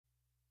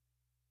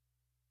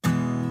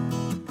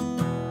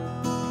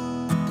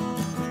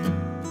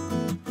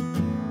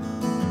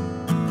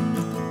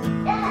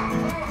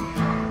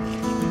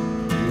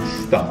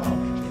Stop.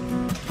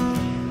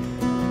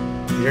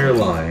 You're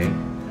lying.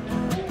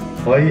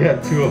 Why you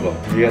have two of them?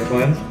 You got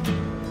twins?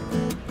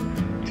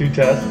 Two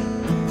tests?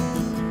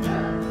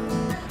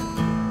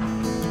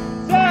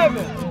 7,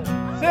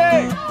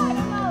 6,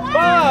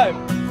 5,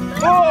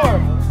 4,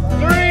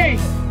 3,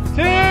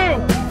 2,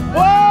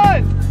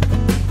 1.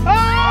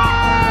 Oh!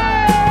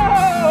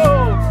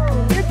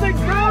 It's a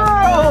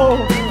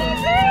girl!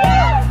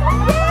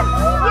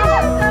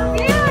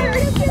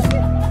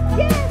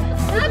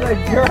 It's a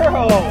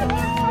girl!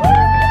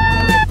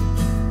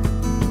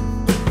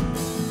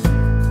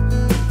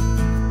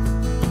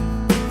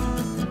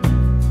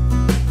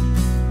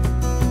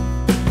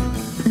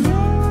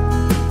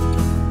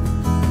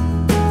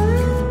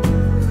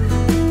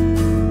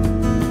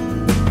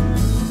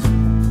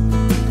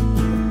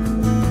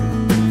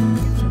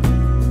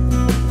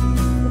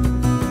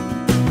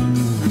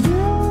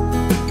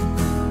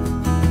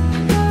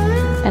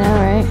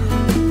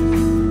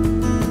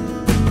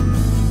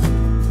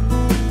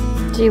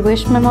 Do you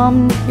wish your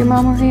mom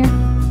were here?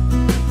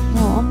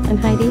 Oh, and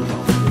Heidi?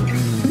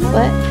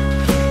 What?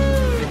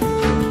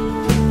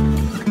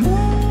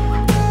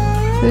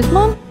 Whose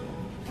mom?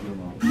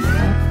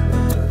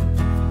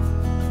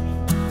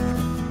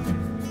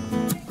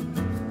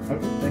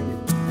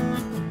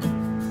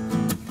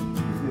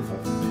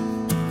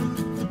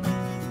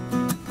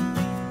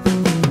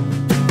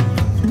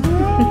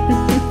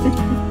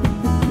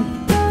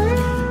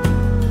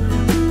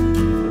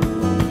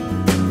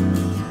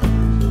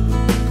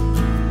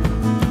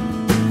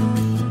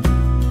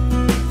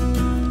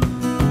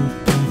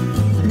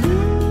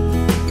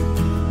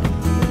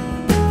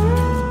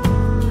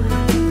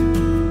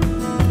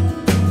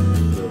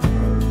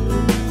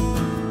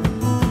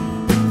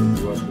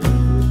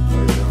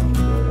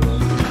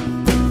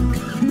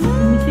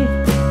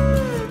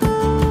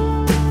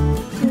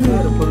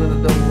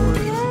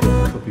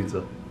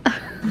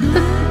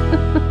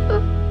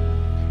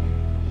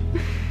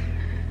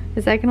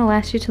 Is that gonna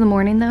last you till the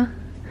morning though?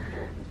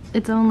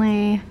 It's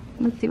only,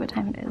 let's see what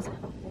time it is.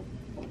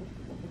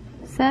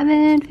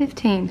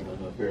 7:15.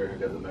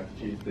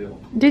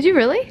 Did you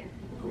really?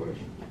 Of course.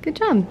 Good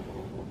job.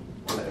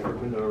 Have I ever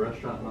been to a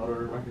restaurant and not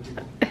ordered mac and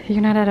cheese?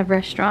 You're not at a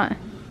restaurant.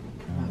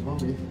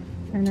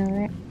 I know,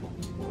 right?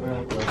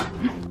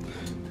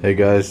 Hey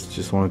guys,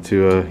 just wanted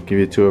to give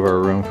you a tour of our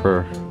room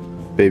for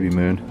baby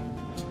moon.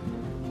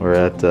 We're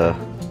at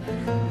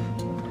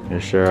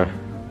Shara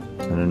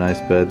in a nice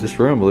bed. This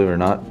room, believe it or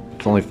not,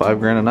 it's only $5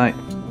 grand a night.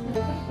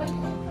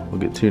 We'll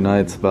get 2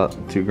 nights, about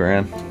 $2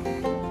 grand.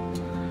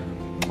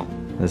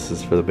 This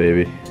is for the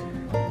baby.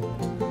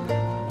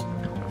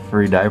 A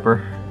free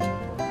diaper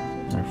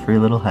and a free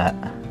little hat.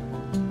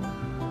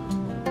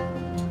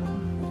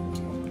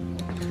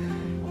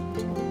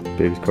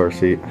 Baby's car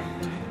seat.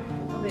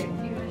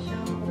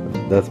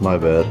 That's my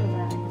bed.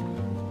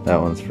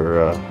 That one's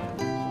for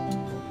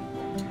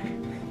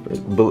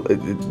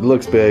it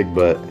looks big,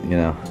 but you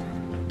know,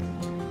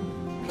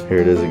 here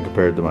it isn't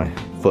compared to my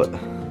foot.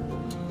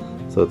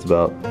 So it's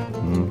about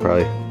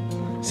probably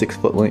 6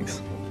 foot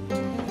lengths,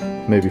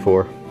 maybe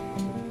 4.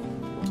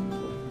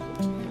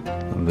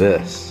 And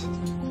this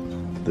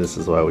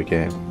is why we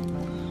came.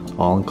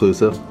 All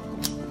inclusive.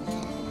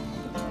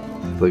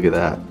 Look at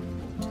that.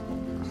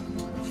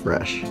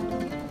 Fresh.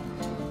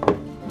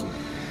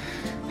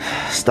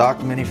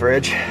 Stock mini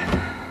fridge.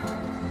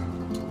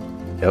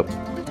 Yep,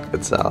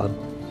 good salad.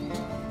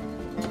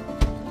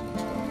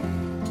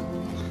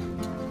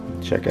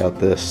 Check out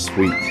this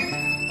suite.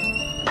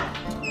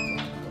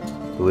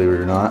 Believe it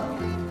or not,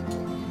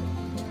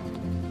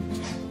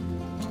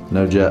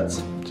 no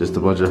jets, just a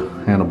bunch of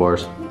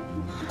handlebars.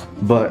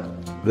 But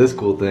this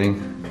cool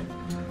thing,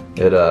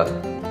 it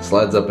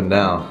slides up and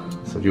down.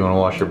 So if you want to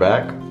wash your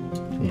back,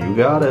 you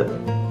got it.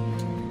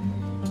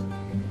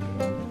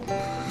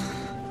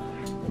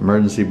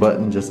 Emergency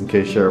button just in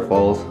case Shara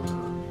falls.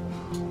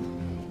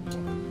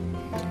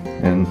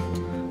 And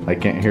I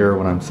can't hear her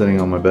when I'm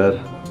sitting on my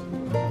bed.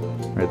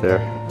 Right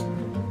there.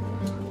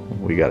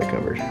 We got it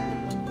covered.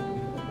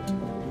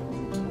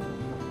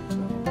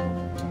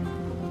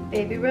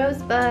 Baby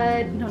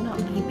Rosebud. No, not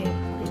me, baby,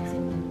 please.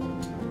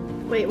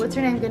 Wait, what's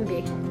her name gonna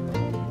be?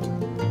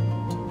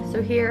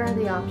 So here are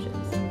the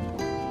options.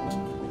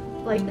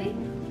 Blakely?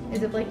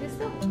 Is it Blakely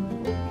still?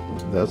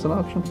 That's an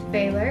option.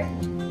 Baylor.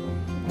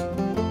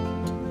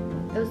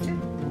 Those two?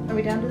 Are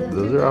we down to those two?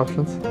 Those are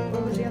options.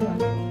 What was the other one?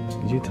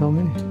 Did you tell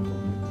me?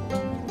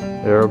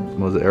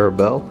 Was it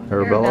Arabelle?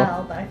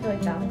 Arabella, but I feel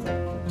like that one's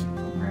like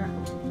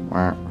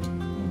Wah.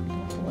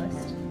 the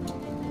list.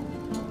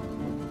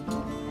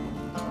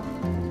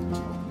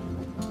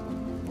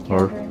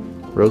 Or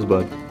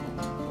Rosebud.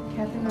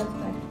 Catherine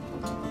Rosebud.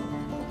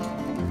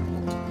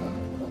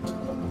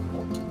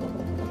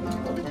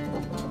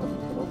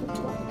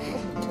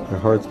 Her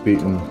heart's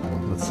beating,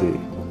 let's see,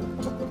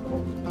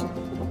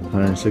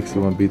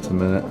 161 beats a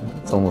minute.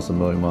 It's almost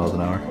 1,000,000 miles an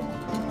hour.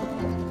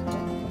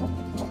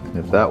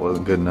 If that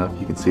wasn't good enough,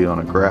 you can see it on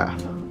a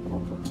graph.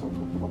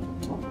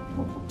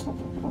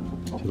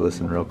 If you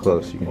listen real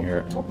close, you can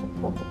hear it.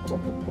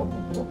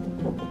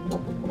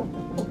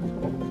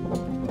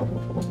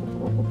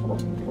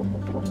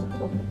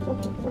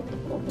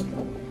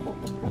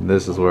 And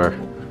this is where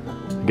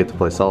I get to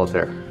play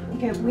solitaire.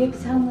 Okay, we have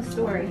to tell him the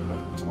story.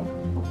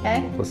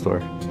 Okay? What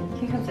story? Can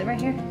you come sit right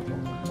here?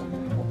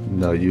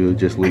 No, you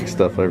just leak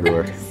stuff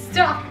everywhere.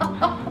 Stop!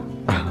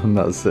 I'm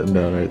not sitting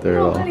down right there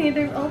at Oh, all. honey,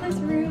 there's all this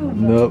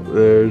room. Nope,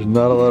 there's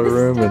not a lot of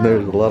room and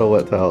there's a lot of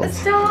wet towels.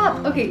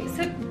 Stop! Okay,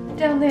 sit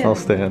down there. I'll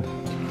stand.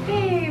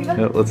 Babe!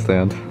 Yep, let's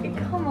stand.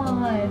 Come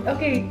on.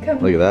 Okay, come.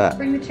 Look at that.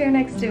 Bring the chair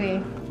next to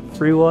me.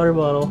 Free water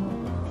bottle.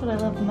 That's what I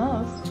love the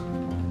most.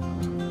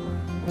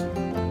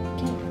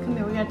 Come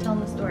here, we gotta tell him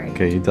the story.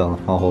 Okay, you tell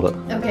him. I'll hold it.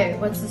 Okay,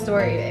 what's the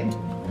story, babe?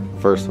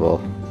 First of all,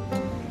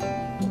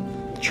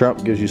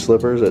 Trump gives you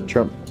slippers at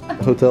Trump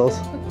hotels.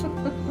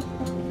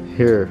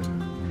 Here,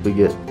 we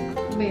get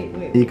Wait.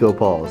 Eco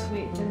Paws.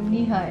 Wait, they're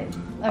knee high.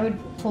 I would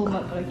pull them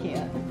up, but I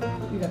can't.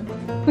 You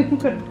know, we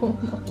could pull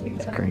them up. Like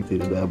that. Crank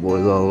these bad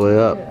boys all the way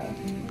up. Yeah,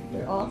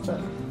 they're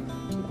awesome.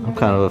 I'm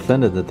kind of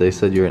offended that they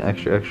said you're an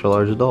extra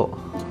large adult.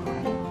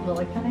 Well,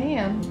 I kind of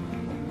am.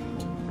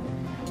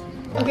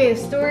 Okay, the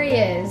story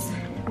is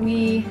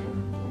we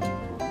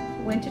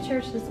went to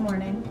church this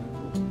morning.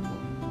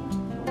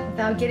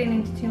 Without getting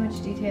into too much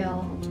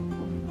detail,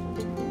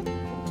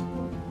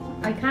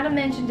 I kind of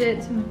mentioned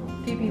it to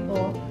a few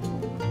people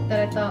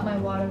that I thought my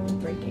water was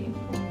breaking.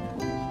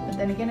 But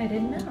then again, I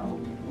didn't know.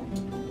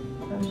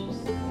 I was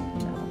just, you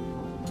know,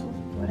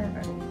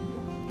 whatever.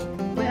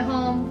 Went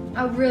home.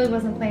 I really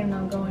wasn't planning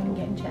on going and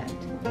getting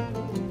checked.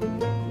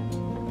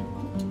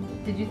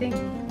 Did you think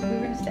we were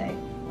going to stay?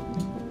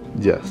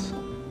 Yes,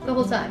 The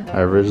whole time?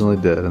 I originally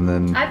did, and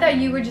then I thought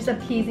you were just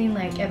appeasing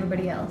like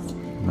everybody else.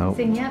 nope.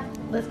 Saying, yep,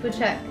 let's go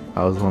check.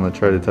 I was the one that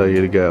tried to tell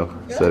you to go.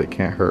 Said Really? it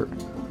can't hurt.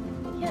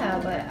 Yeah,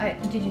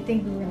 but did you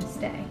think we were going to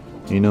stay?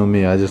 You know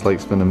me, I just like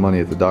spending money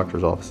at the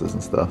doctor's offices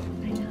and stuff.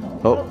 I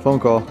know. Oh, phone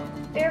call.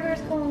 Bear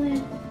Bear's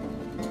calling.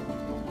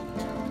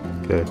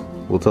 Okay,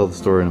 we'll tell the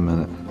story in a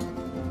minute.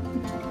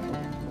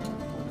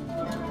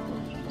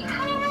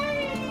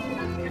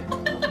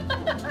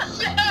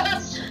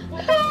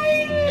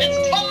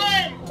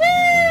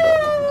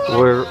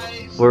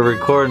 We're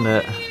recording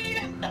it.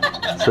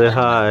 Say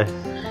hi.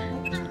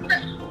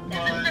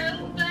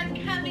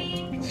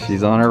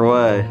 She's on her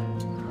way.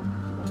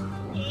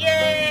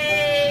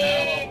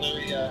 Yay!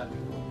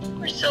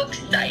 We're so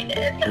excited.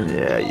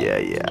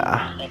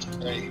 Yeah.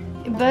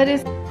 But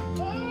it's...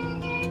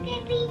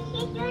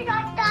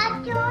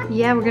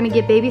 Yeah, we're gonna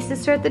get baby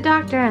sister at the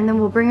doctor and then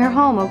we'll bring her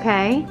home,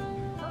 okay?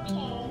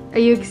 Okay. Are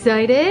you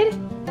excited?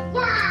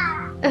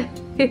 Yeah.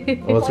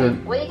 What's her?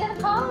 What are you gonna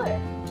call her?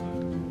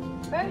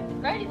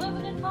 Brady, what are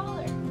we gonna call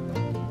her?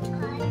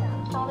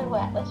 Call her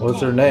what?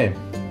 What's her name?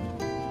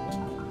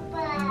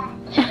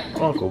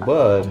 Uncle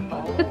Bud.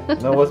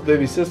 No, what's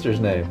baby sister's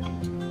name?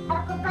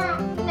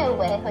 No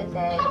way,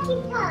 Jose.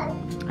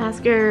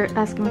 Ask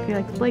him if he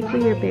likes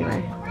Blakely or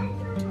Baylor.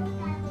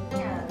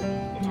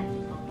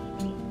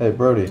 Hey,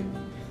 Brody.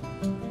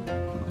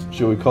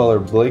 Should we call her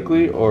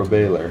Blakely or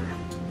Baylor?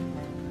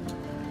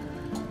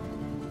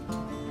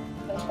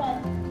 Which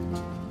one?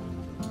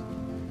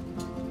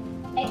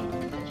 Hey,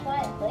 which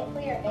one?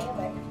 Blakely or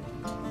Baylor?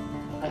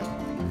 Which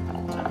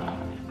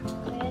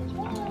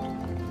one?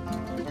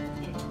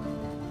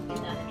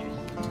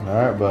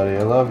 Alright, buddy.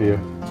 I love you.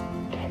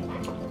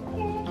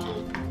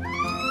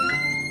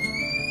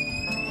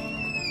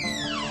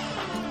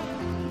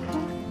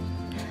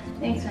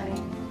 Thanks,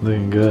 honey.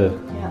 Looking good.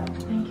 Yeah,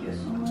 thank you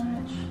so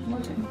much.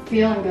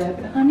 Feeling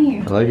good.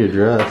 Honey, I like your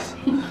dress.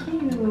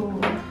 thank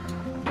you.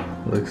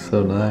 Looks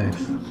so nice.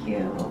 Thank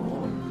you.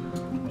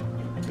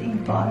 I think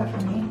you bought it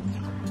for me.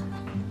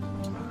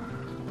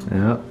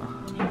 Yep.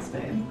 Thanks,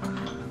 babe.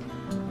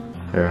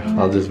 Here,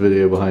 I'll just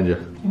video behind you.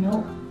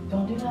 Nope,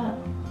 don't do that.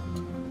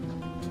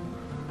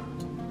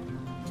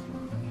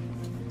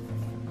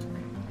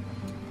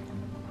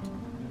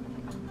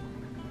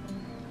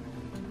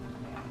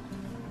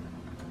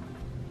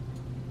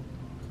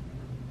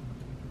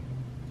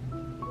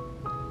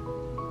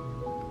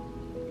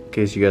 In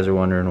case you guys are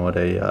wondering what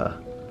a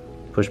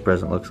push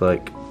present looks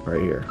like,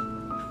 right here.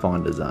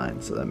 Fawn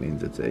design, so that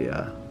means it's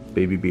a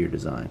baby beer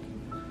design.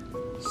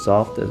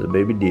 Soft as a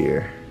baby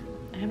deer.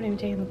 I haven't even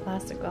taken the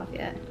plastic off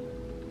yet.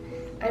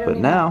 But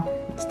now,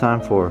 it's time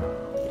for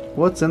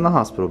what's in the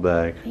hospital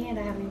bag. And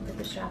I haven't even put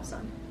the straps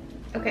on.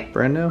 Okay,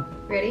 Brand new?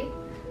 ready?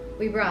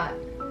 We brought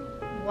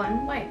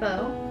one white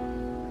bow,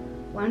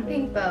 one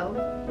pink bow,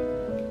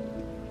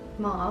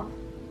 mauve.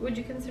 Would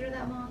you consider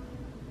that mauve?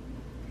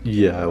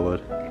 Yeah, I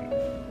would.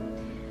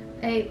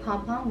 A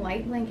pom-pom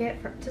white blanket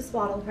to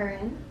swaddle her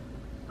in.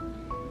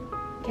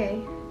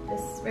 Okay,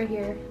 this right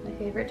here, my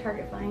favorite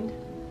Target find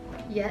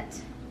yet.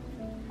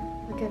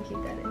 Look how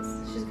cute that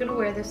is. She's gonna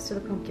wear this to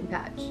the pumpkin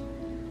patch.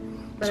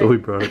 But So we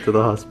brought it to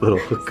the hospital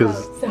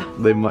because So-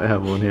 they might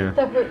have one here.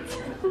 that hurts.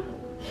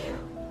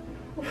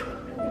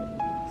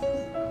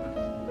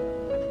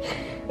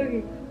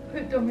 Okay,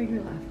 don't make me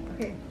laugh.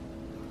 Okay,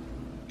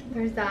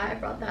 there's that. I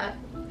brought that.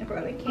 I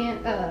brought a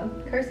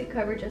car seat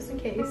cover just in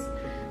case.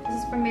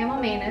 This is from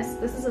Mama Manus.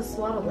 This is a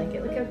swaddle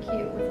blanket. Look how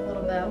cute with a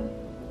little bow.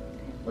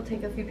 We'll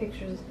take a few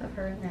pictures of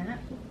her in that.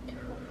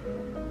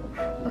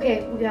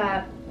 Okay, we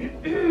got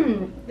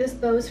this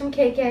bow's from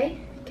KK.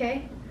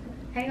 Okay,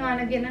 hang on,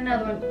 I'm getting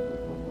another one.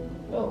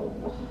 Whoa.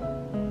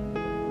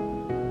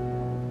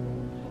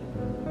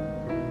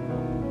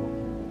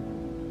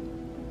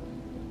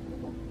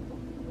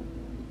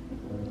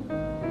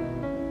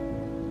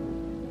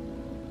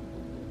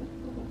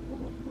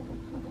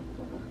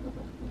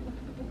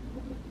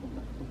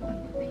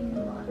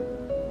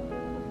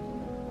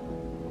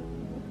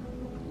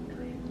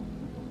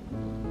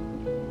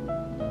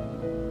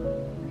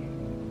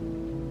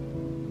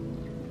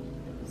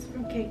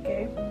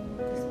 KK,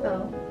 this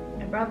bow.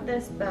 I brought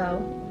this bow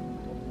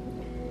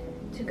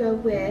to go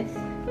with.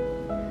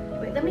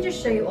 Wait, let me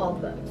just show you all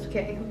the bows,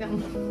 okay?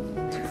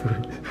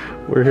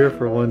 We're here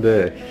for one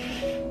day.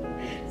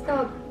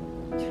 Stop.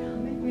 Do not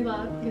make me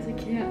laugh because I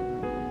can't.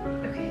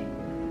 Okay.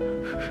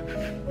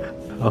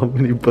 How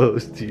many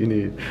bows do you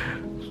need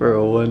for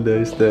a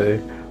one-day stay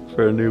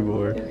for a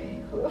newborn?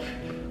 Okay.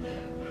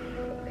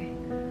 Okay.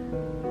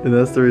 And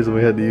that's the reason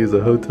we had to use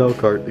a hotel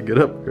cart to get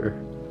up here.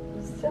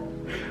 Stop.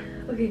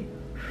 Okay.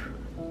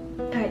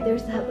 Alright,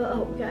 there's that bow.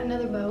 Oh, we got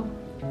another bow.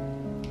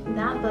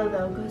 That bow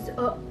though goes to,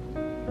 oh,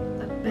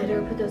 I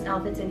better put those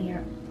outfits in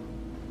here.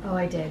 Oh,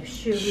 I did.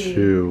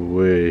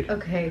 Shoo-wee.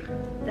 Okay,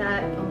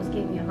 that almost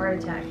gave me a heart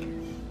attack.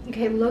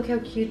 Okay, look how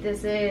cute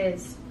this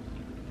is.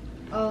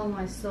 Oh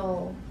my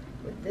soul.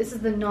 This is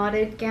the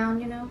knotted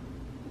gown, you know,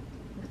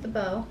 with the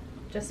bow,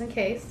 just in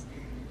case.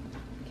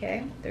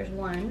 Okay, there's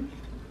one.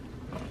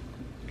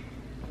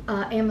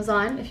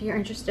 Amazon, if you're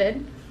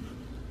interested.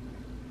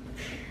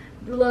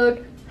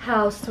 Look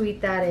how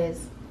sweet that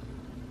is.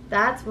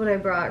 That's what I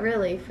brought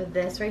really for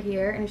this right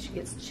here. And if she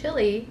gets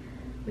chilly,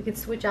 we could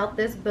switch out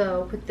this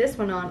bow, put this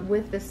one on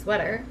with this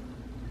sweater.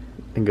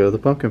 And go to the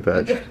pumpkin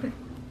patch.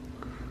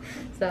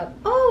 Stop.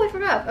 Oh, I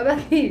forgot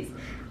about these.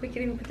 We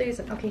can even put these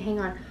on. Okay, hang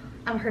on.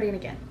 I'm hurting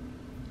again.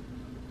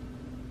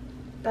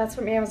 That's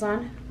from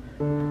Amazon.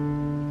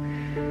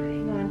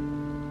 Hang on.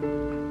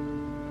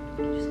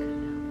 Just cut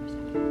it out for a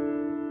second.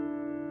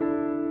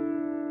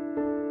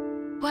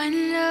 One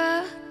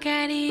look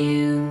at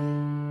you,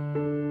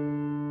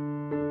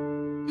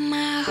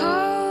 my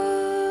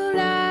whole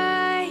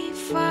life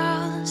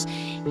falls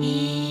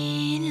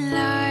in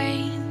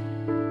line.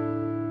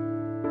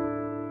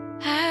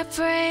 I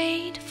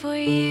prayed for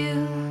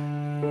you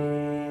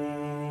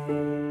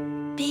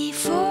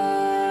before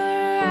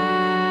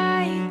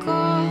I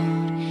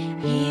called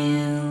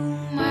you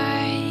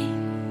mine.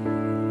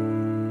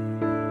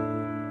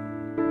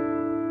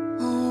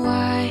 Oh,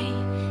 I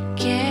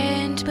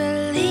can't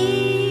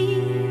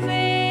believe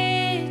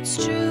it's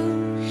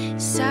true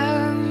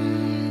sometimes.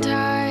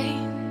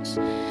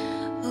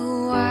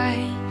 Oh,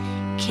 I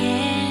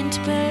can't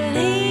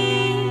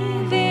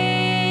believe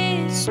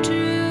it's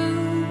true.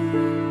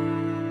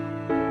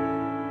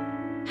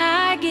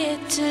 I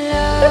get to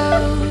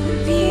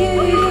love you.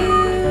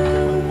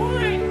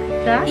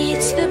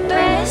 It's the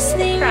best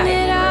thing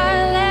that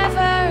I'll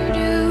ever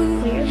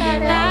do.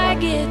 I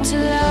get to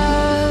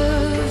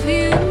love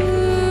you.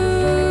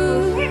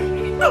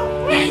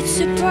 It's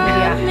a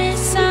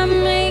promise I'm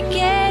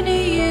making to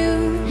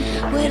you.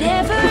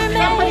 Whatever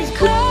may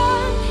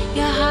come,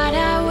 your heart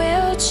I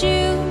will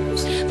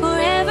choose.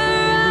 Forever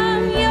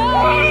I'm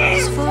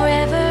yours,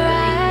 forever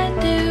I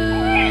do.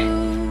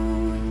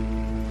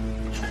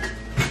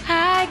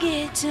 I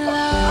get to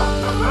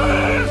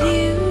love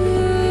you.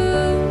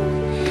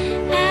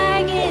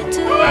 I get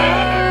to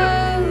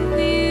love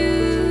you.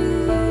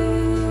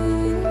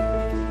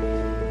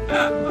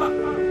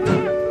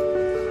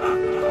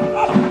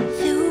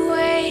 The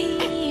way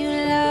you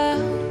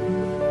love,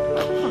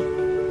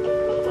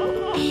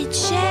 it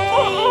changes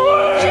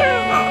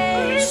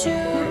who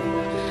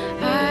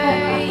I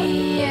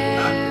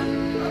am.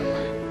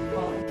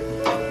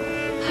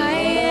 I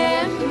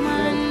am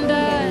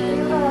undone.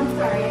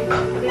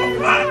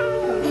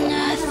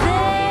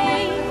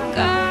 Nothing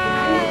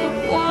God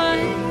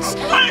wants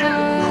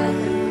again.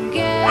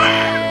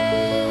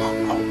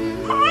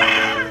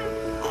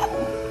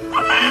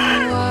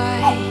 Oh, I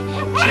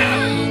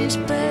can't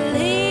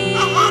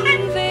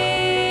believe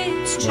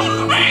it's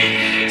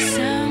true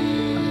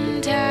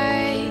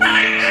sometimes.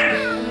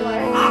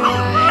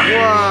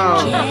 Wow!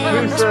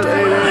 Who said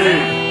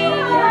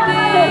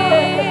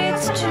 880?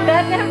 It's true.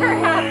 That never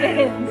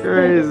happened.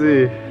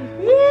 Crazy.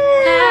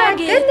 Yeah,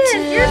 goodness,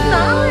 you're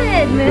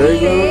solid, There you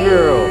go, Missy.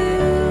 girl.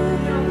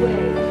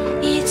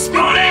 It's the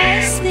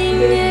best thing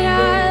that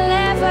I'll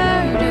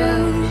ever do.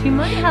 She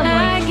might have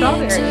I like get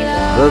to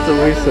strawberry. That's what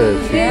we said.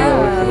 She kind of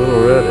looks a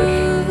little reddish.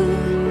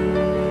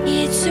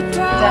 It's a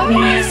that mean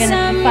you're promise gonna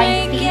I'm be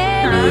feisty,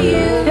 making huh? to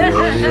you.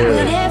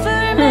 Whatever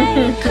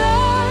may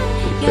come,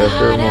 your That's her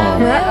heart I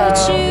mom. will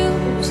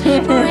choose.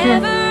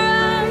 Forever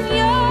I'm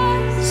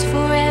yours,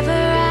 forever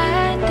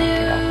I do.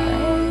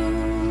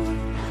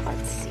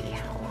 Let's see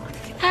how long.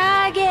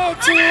 I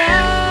get to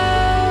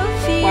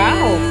love you.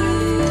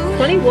 Wow.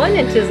 21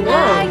 inches I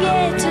long.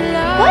 get to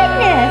love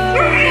Goodness,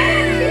 you're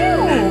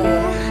you.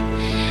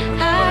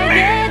 cute. I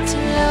get to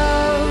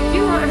love Do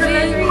you want her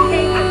measuring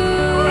tape?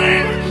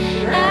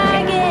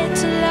 I get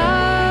to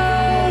love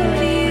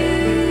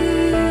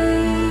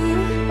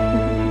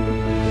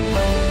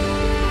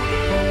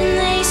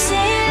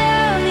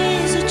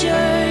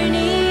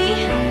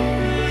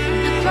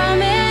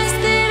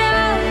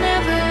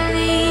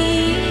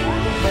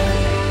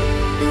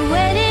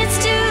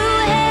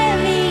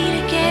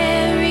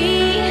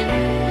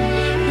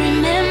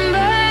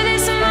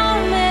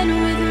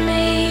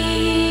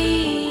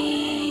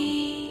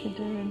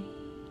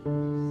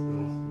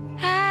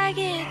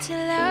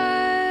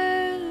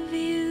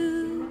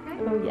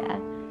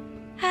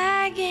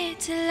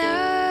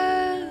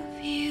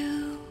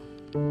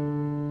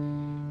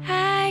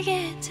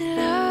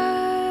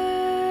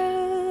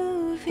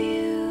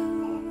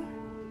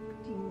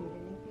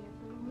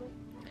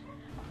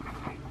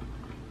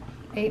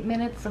 8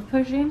 minutes of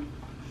pushing.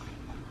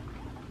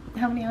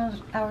 How many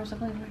hours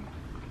of labor?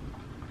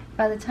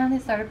 By the time they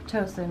started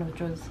Pitocin,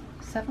 which was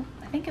 7,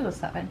 I think it was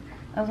 7,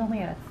 I was only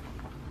at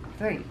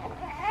 3.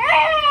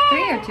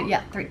 3 or 2?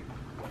 Yeah, 3.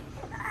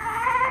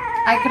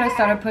 I could have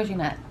started pushing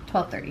at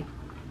 12:30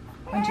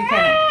 when she came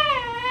in.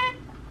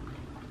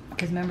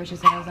 Because remember, she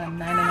said I was on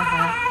 9.5.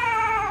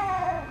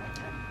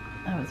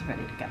 I was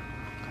ready to go.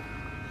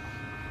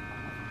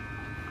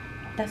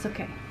 That's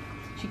okay.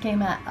 She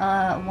came at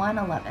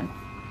 1:11.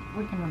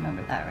 We can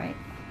remember that, right?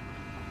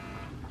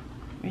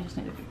 We just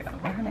need to figure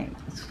out what her name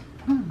is.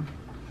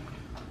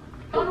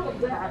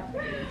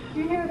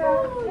 You hear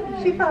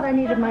that? She thought I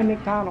needed my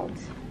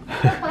McDonald's.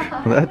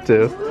 That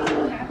too. Is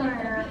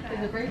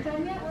it break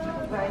time yet?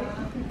 Right.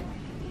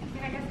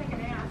 I guess I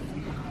can ask.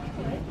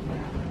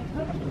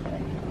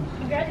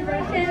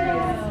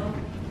 Congratulations.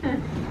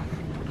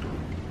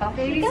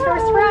 Baby's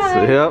first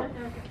ride. Yep.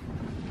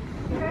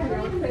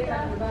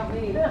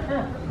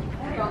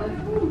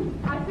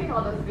 I see how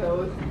this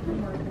goes.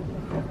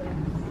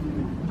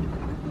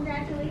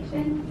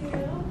 Congratulations.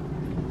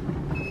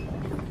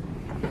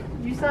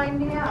 You signed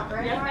me out,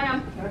 right? Yes,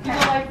 ma'am. If you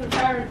don't like the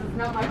sirens, it's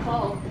not my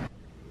fault.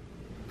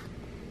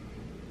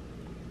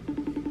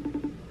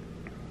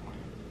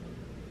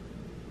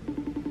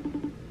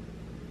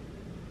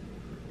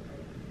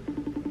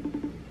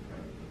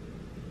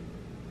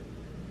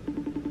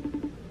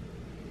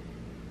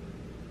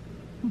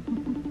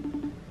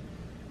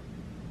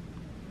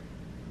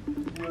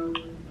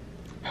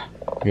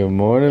 Good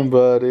morning,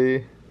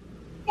 buddy.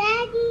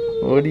 Daddy.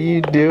 What are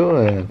you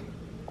doing?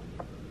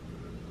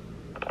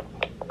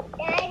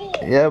 Daddy.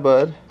 Yeah,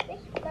 bud.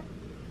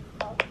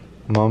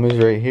 Mommy's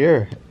right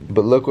here.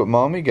 But look what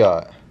Mommy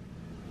got.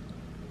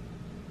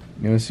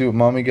 You want to see what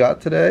Mommy got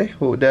today?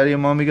 What Daddy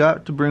and Mommy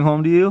got to bring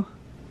home to you?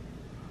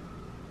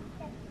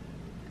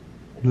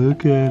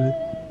 Look at it.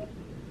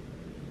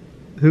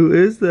 Who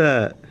is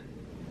that?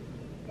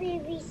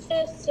 Baby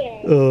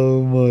sister.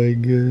 Oh my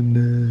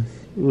goodness.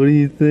 What do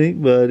you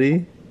think,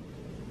 buddy?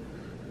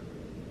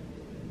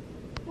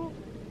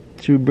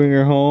 Should we bring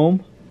her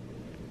home?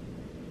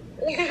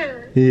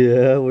 Yeah.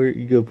 Yeah, where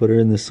you go put her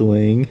in the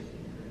swing?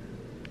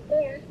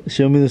 Yeah.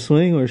 Show me the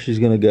swing where she's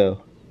gonna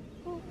go.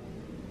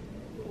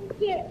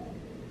 Here.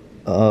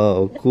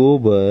 Oh, cool,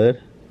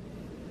 bud.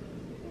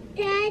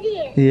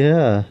 Daddy.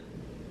 Yeah.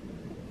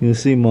 You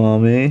see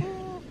Mommy?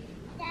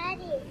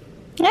 Daddy.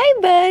 Hi,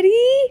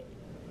 buddy.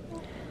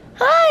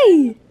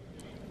 Hi.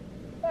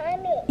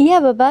 Mommy. Yeah,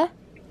 Bubba.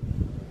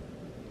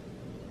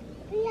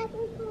 We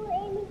haven't do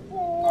anything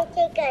to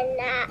take a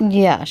nap.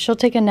 Yeah, she'll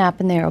take a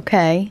nap in there,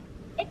 okay?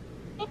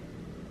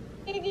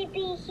 Daddy,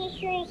 be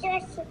sister,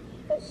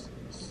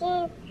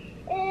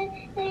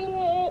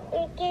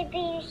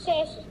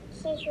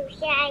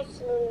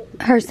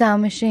 Her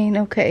sound machine,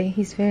 okay.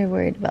 He's very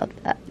worried about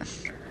that.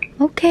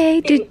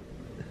 Okay,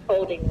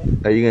 Holding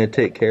it. Are you gonna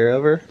take care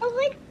of her?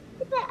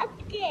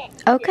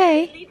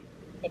 okay.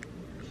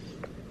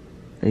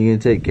 Are you gonna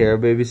take care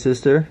of baby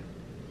sister?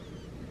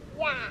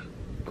 Yeah.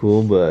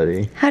 Cool,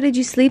 buddy. How did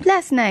you sleep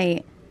last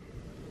night?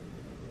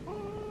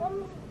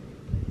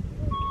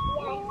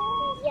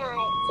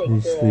 You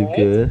sleep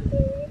good?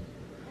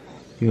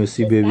 You wanna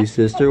see baby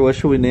sister? What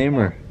should we name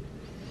her?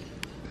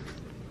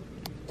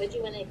 What do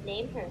you want to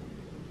name her?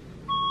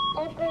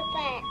 Uncle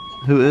Pat.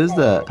 Who is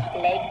that?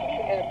 Blakely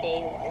or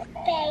Bailey? What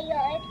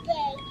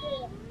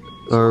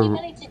are you Or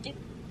wanting to do?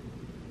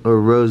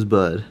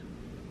 Rosebud?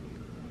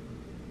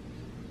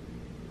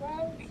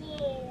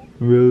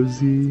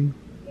 Rosie.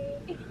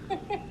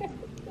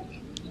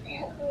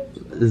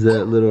 Is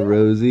that little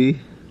Rosie?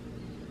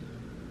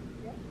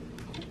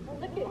 Oh,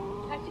 look at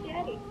talk to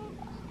Daddy. You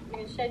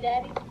gonna show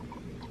Daddy?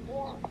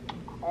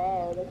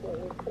 Oh, look at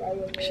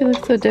her. She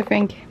looks so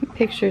different in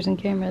pictures and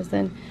cameras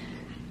than...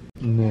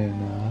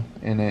 Nana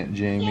and Aunt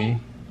Jamie.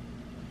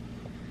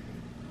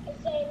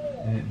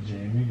 Aunt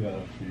Jamie got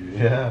a few.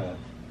 Yeah.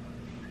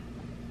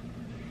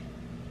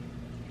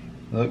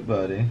 Look,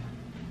 buddy.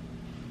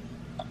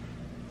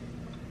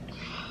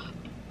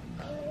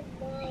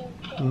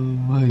 Oh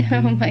my Oh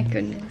goodness. my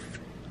goodness.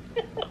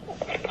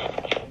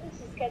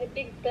 She's got a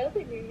big bow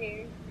in her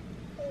hair.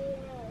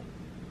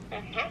 A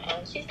hat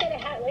on. She's got a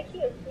hat like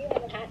you. You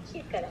have a hat.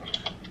 She's got a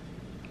hat.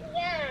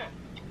 Yeah.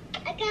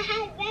 I got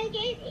high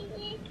rated and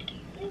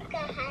you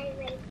got high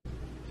rated.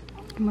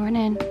 Good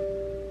morning.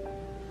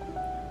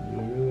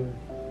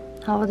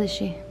 How old is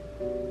she?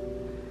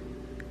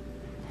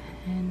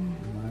 And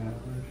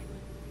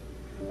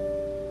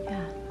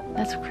yeah,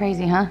 that's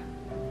crazy, huh? I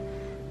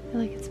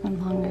feel like it's been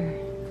longer.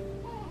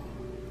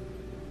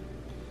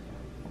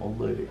 Old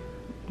lady.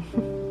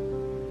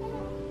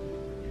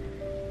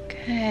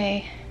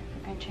 Okay,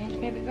 we're gonna change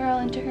baby girl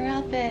into her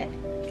outfit.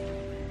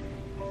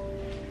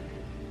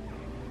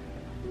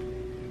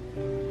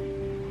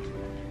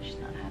 She's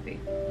not happy.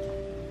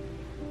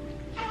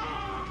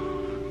 Oh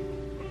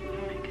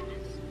my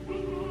goodness.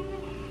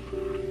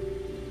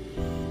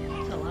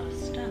 That's a lot of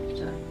stuff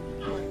to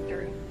work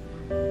through.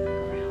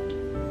 Around.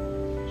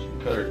 She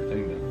cut her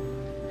thing down.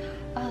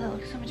 Oh, that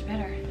looks so much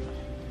better.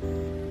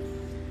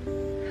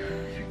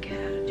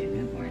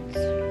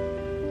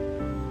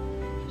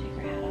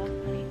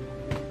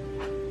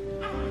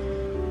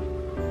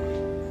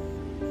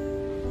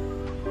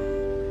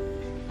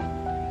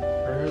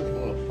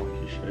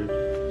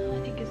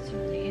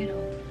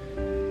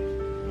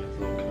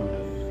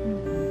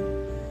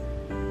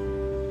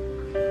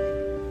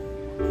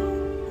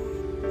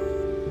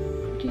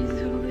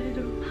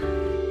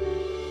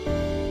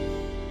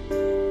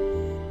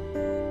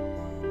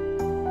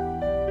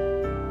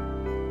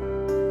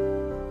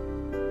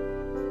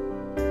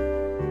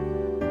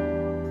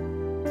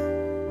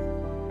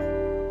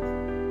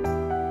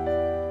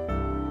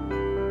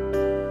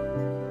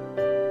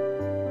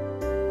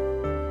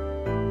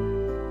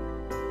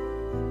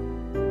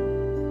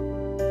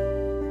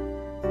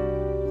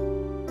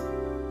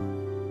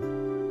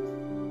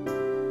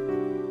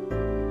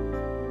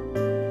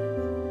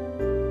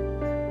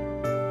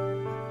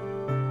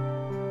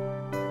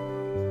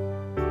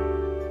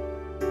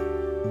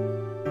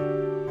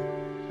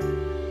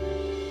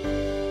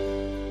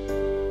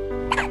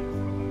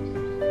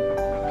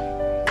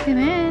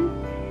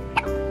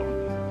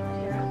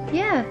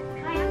 Yeah.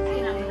 Hi, I'm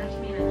Tina, branch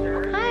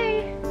manager.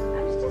 Hi.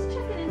 I was just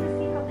checking in to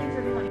see how things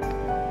are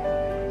going.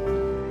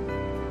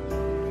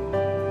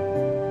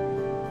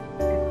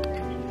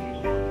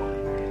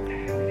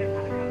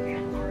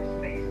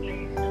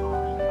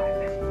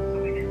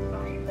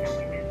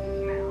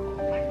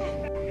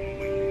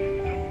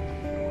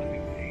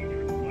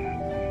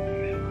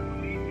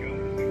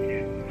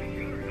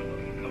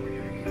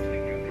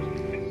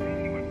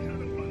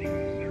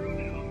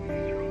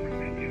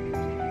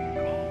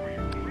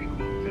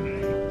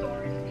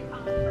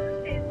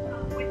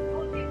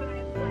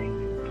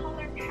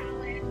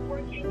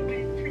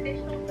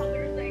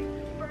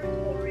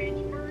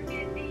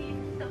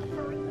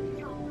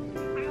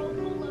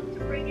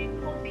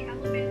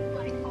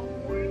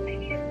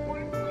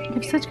 You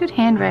have such good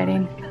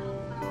handwriting.